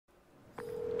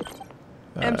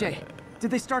MJ,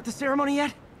 did they start the ceremony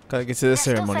yet? Gotta get to the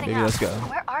ceremony, baby. Let's go.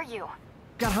 Where are you?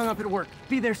 Got hung up at work.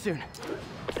 Be there soon.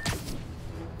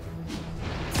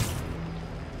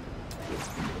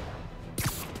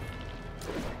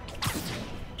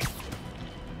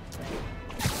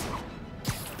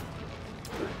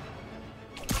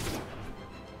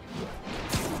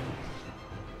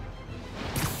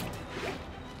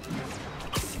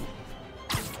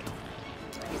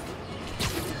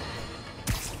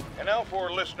 And now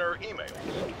for listener emails.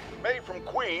 May from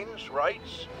Queens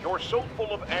writes, "You're so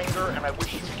full of anger and I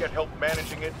wish you'd get help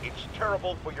managing it. It's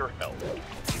terrible for your health."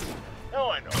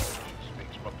 Now I know she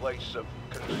speaks from a place of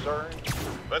concern,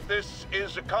 but this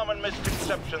is a common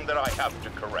misconception that I have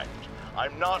to correct.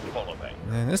 I'm not full of anger.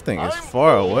 Man, this thing is I'm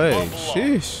far full away. of love.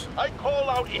 Sheesh. I call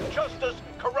out injustice,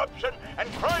 corruption,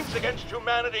 and crimes against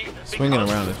humanity Swinging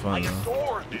because around is fun, I though.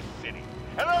 adore this city,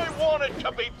 and I want it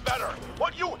to be better.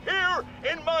 What you hear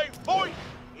in my voice,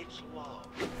 it's love.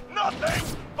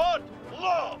 Nothing but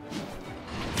love.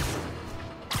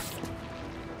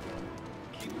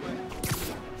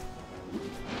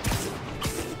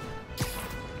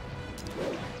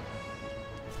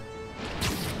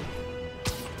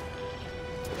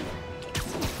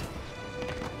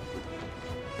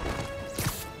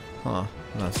 Huh.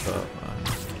 Messed up.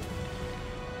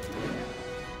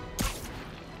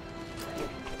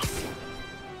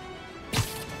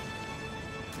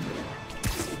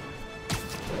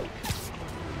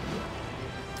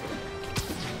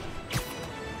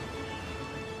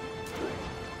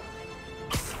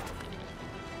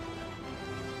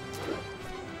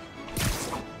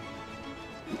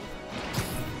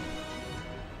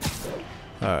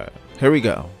 Alright. Here we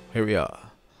go. Here we are.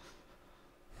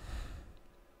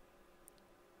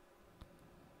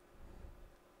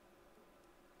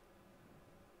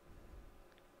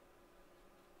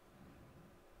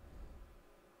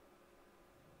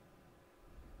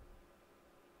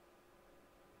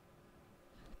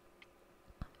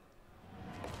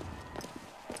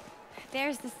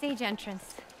 There's the stage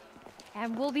entrance.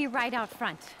 And we'll be right out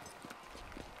front.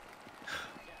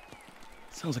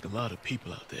 Sounds like a lot of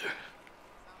people out there.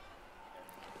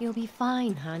 You'll be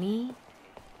fine, honey.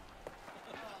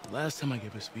 The last time I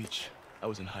gave a speech, I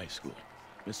was in high school.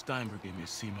 Miss Steinberg gave me a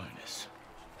C-.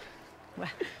 Well,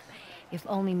 if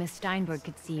only Miss Steinberg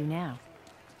could see you now.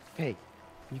 Hey,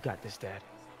 you got this, Dad.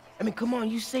 I mean, come on,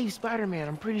 you saved Spider-Man.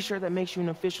 I'm pretty sure that makes you an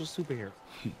official superhero.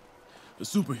 A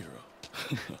superhero.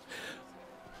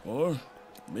 Or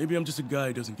maybe I'm just a guy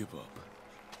who doesn't give up.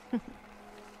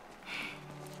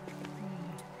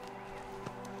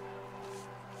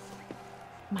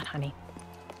 Come on, honey.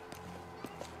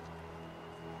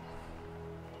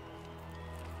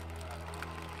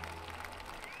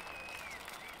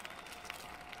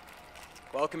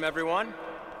 Welcome, everyone.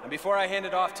 And before I hand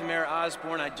it off to Mayor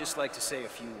Osborn, I'd just like to say a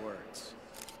few words.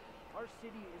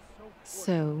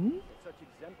 So?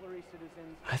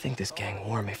 I think this gang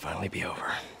war may finally be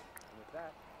over.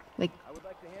 Like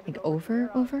over?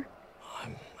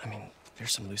 I mean,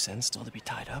 there's some loose ends still to be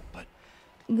tied up, but...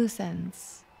 Loose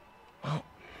ends. Well,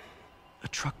 a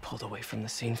truck pulled away from the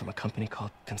scene from a company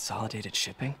called Consolidated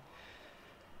Shipping.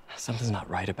 Something's not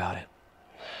right about it.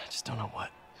 I just don't know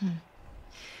what.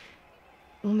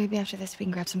 Well, maybe after this we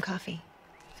can grab some coffee.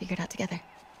 Figure it out together.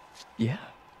 Yeah.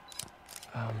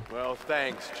 Well,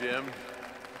 thanks, Jim.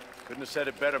 Couldn't have said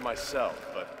it better myself,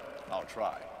 but I'll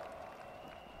try.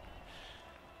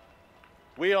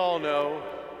 We all know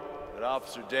that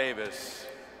Officer Davis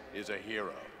is a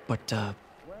hero. But,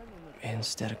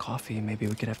 instead of coffee, maybe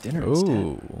we could have dinner instead.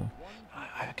 Ooh.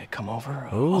 I could come over.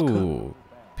 Ooh.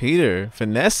 Peter,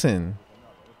 finessing.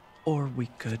 Or we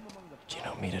could,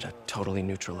 meet at a totally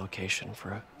neutral location for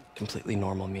a completely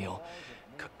normal meal,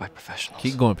 cooked by professionals.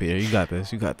 Keep going, Peter. You got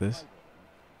this. You got this.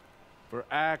 For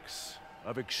acts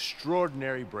of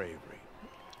extraordinary bravery,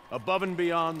 above and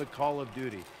beyond the call of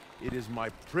duty, it is my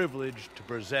privilege to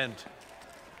present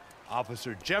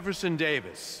Officer Jefferson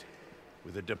Davis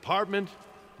with the Department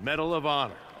Medal of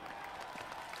Honor.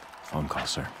 Phone call,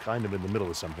 sir. Kind of in the middle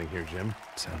of something here, Jim.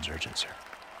 Sounds urgent, sir.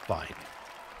 Fine.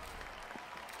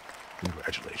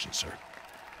 Congratulations, sir.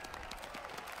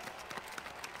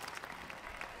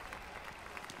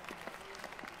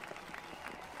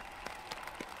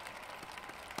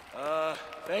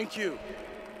 Thank you,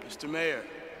 Mr. Mayor.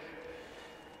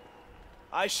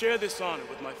 I share this honor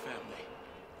with my family.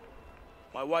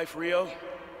 My wife, Rio,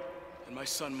 and my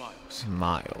son, Miles.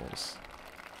 Miles.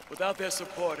 Without their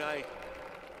support, I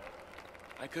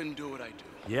couldn't do what I do.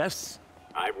 Yes?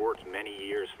 I've worked many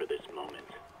years for this moment.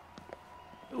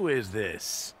 Who is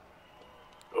this?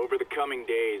 Over the coming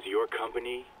days, your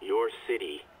company, your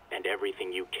city, and every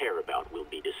everything you care about will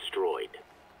be destroyed.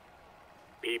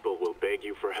 People will beg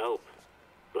you for help,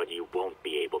 but you won't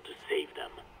be able to save them.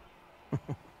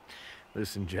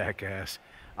 Listen, jackass,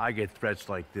 I get threats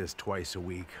like this twice a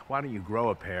week. Why don't you grow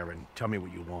a pair and tell me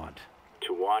what you want?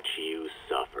 To watch you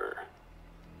suffer.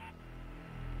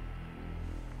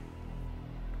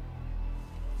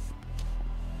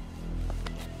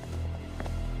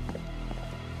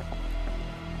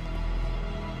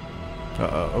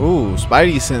 Ooh,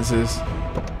 Spidey senses.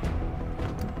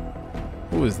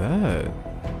 Who is that?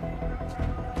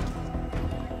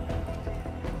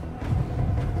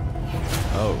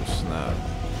 Oh, snap.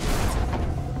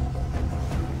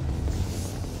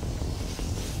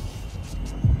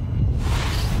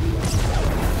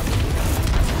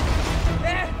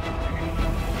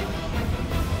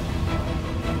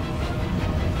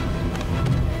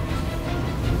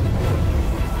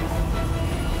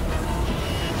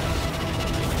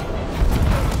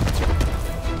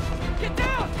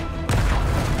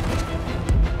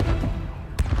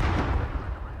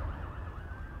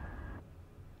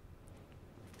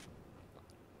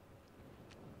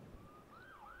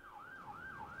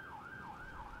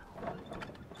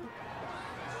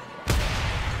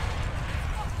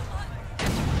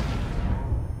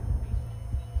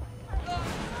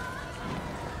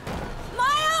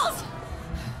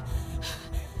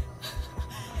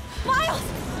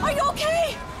 Are you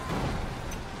okay?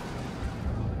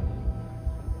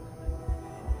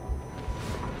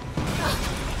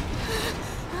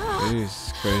 This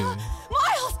is crazy.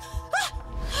 Miles!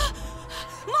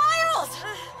 Miles!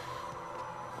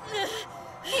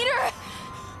 Peter!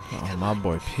 Oh, my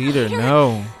boy Peter,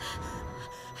 no.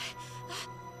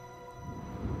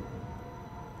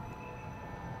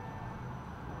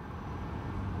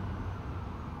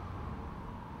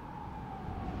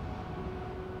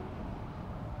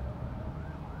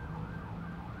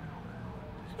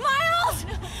 Miles!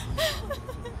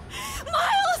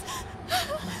 Miles!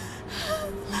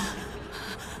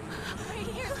 Right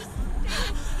here.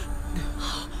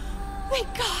 Thank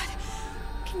God.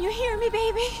 Can you hear me,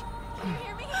 baby? Can you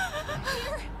hear me?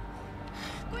 Here.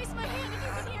 Squeeze my hand if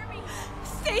you can hear me.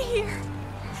 Stay here.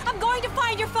 I'm going to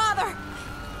find your father.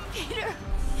 Peter.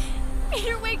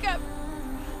 Peter, wake up.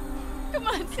 Come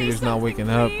on, say Peter's not waking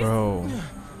something, up, please. bro.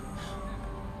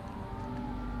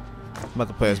 I'm about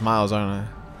to play as Miles, aren't I?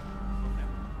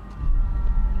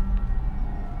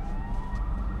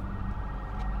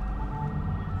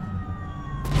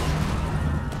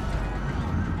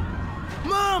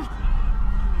 Mom!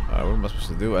 Alright, what am I supposed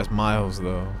to do as Miles,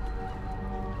 though?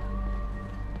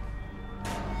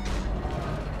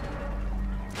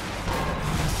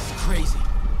 This is crazy.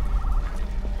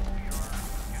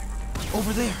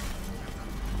 Over there.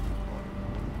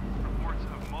 Reports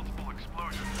of multiple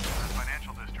explosions in the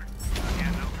financial district.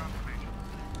 Again, no confirmation.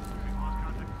 We've lost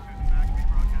contact with Susan Mackey,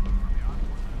 broadcasting from the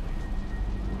Osborne facility.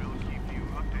 We'll keep you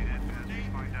updated as we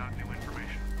find out new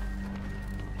information.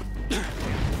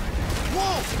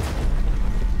 Whoa!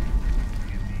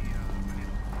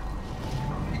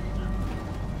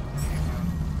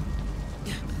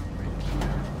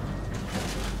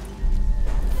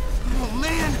 Oh,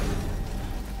 man!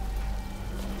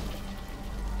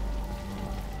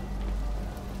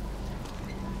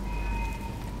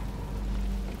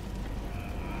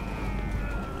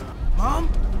 Mom?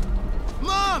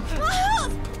 Mom!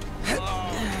 Miles!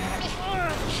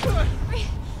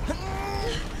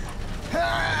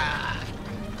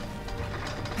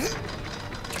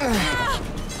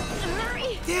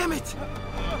 Hurry! Damn it!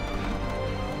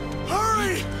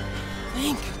 Hurry!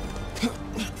 Think.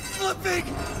 Flipping!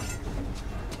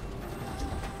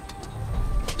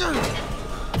 Miles!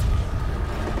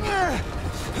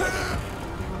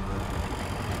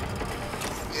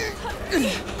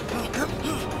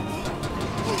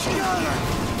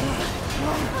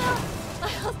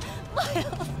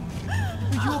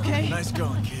 Are you okay? Nice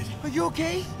going, kid. Are you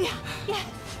okay? Yeah, yes.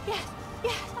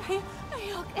 Are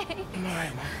you okay? I'm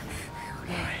alright, Mom. I'm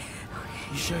alright.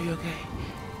 You sure you're okay?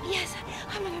 Yes,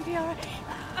 I'm gonna be alright.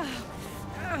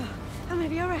 I'm gonna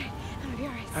be alright. I'm gonna be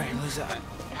alright. Alright, Melissa,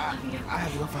 I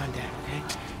have to go find Dad, okay?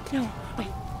 No,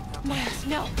 wait. Miles,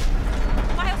 no!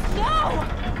 Miles, no!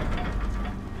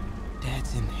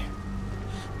 Dad's in there.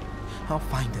 I'll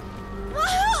find him.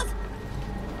 Miles!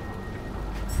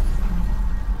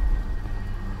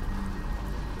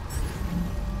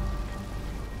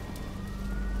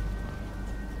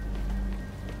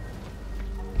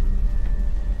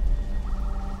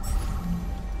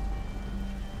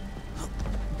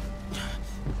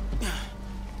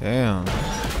 Damn.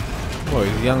 Boy,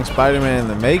 young Spider-Man in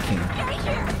the making. Get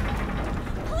here!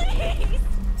 Please!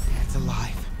 Dad's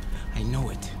alive. I know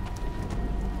it.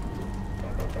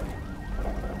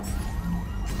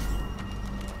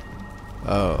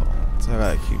 Oh, so I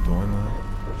gotta keep doing that.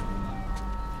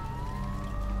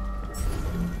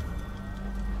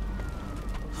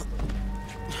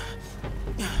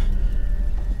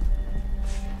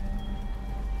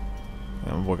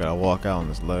 And we gotta walk out on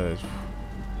this ledge.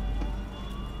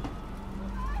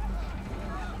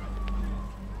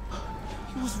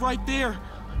 He was right there.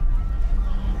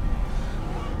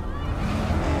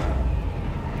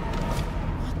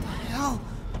 What the hell?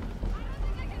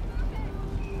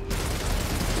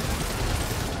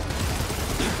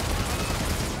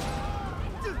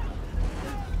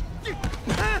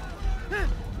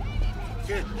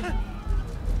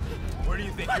 Where do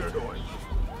you think you're going?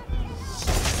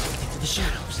 Into the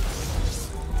shadows.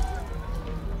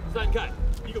 三看，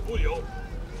一个不留。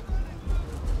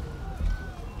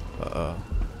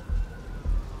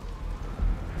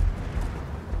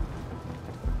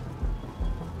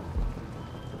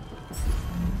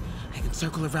 I can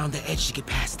circle around the edge to get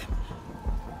past them.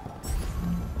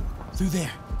 Through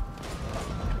there.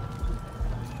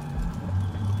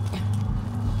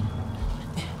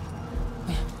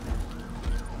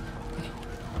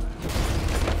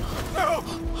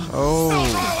 Oh.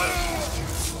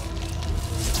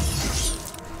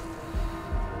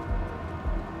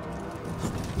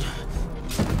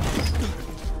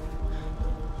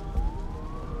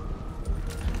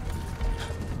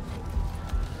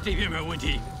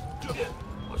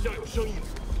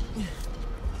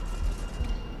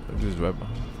 This is right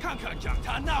behind. 看看讲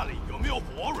台那里有没有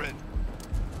活人。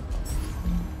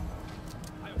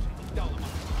还有谁听到了吗？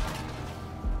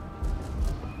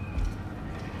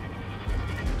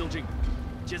没动静，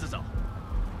接着找。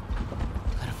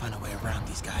 Gotta find a way around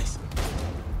these guys.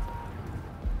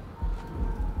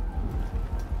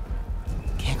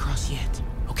 Can't cross yet.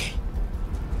 Okay.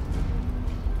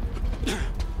 这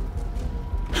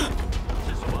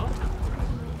什么？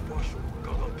我说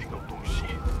刚刚听到东西。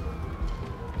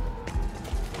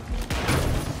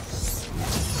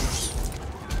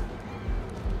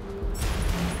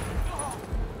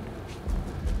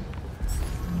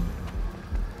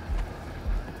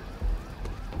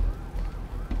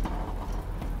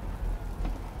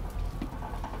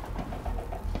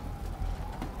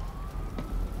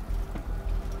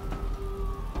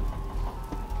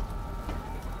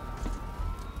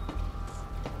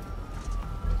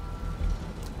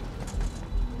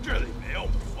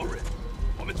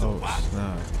 Oh,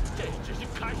 snap.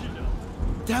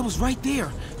 Dad was right there.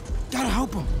 Gotta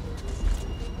help him.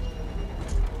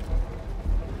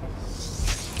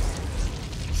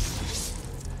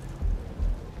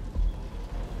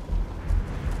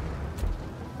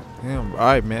 Damn. All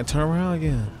right, man. Turn around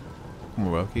again. Come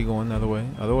on, bro. Keep going the other way.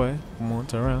 Other way. Come on.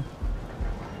 Turn around.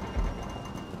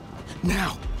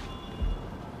 Now.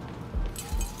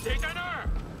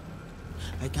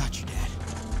 I got you, Dad.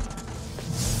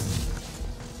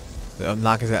 I'm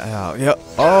knocking that out. Yep.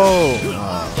 Oh.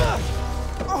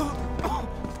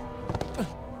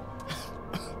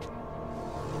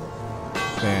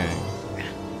 Dang.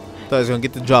 Thought I was gonna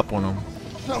get the drop on him.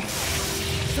 No.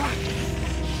 Stop.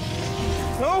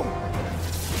 No.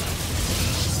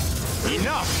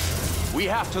 Enough. We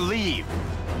have to leave.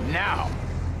 Now.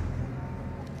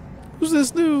 Who's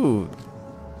this dude?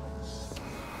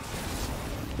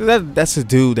 That's a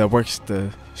dude that works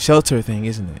the shelter thing,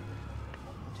 isn't it?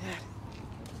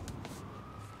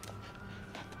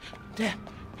 Dad.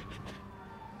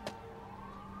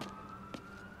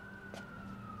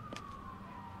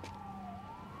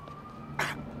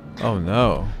 Oh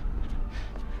no.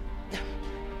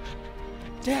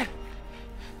 Dad.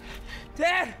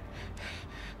 Dad.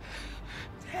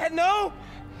 Dad, no.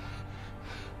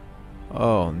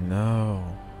 Oh no.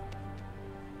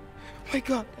 Wake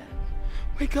up, Dad.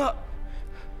 Wake up.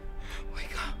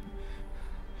 Wake up.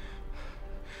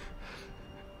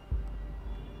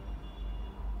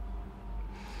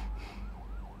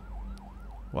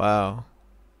 Wow.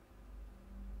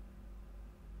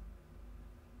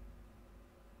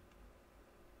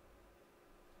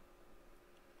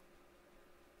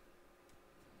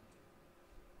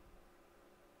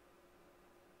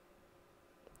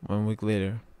 One week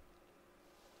later.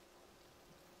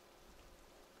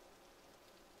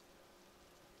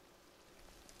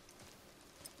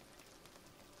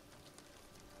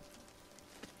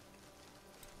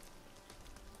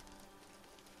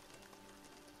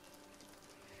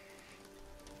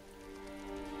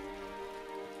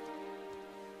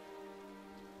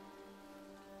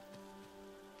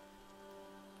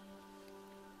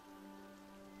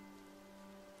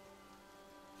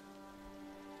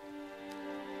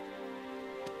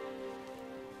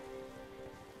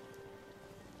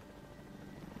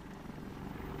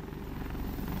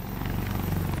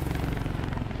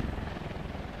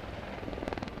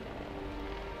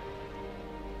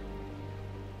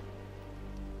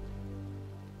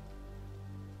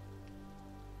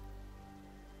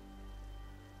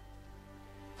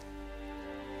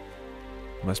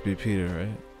 Must be Peter,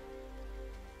 right?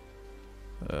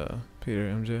 Peter,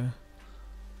 MJ.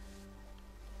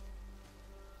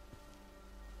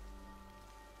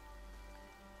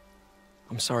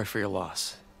 I'm sorry for your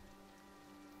loss.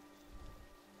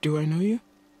 Do I know you?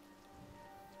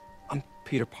 I'm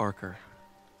Peter Parker.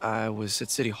 I was at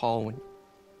City Hall when...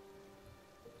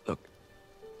 Look,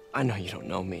 I know you don't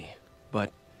know me,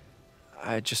 but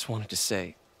I just wanted to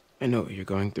say... I know what you're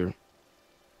going through.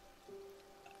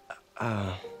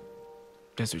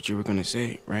 That's what you were gonna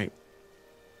say, right?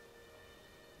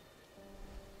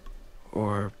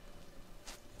 Or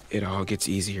it all gets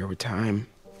easier with time.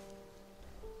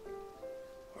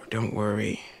 Or don't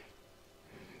worry.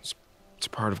 It's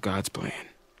part of God's plan.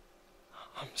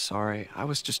 I'm sorry. I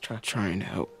was just trying to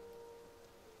help.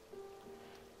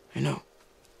 I know.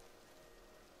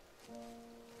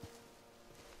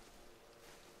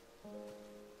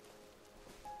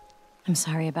 I'm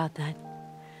sorry about that.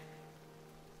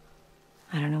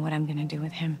 I don't know what I'm gonna do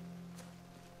with him.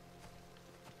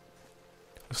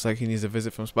 Looks like he needs a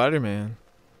visit from Spider-Man.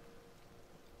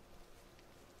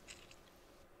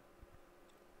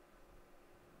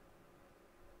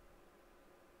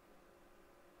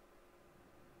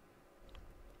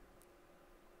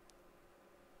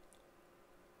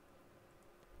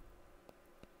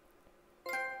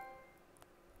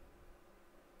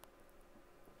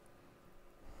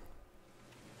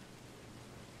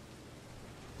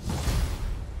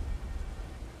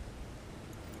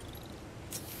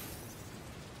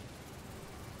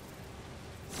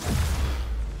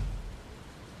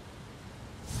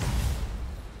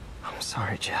 I'm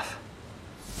sorry, Jeff.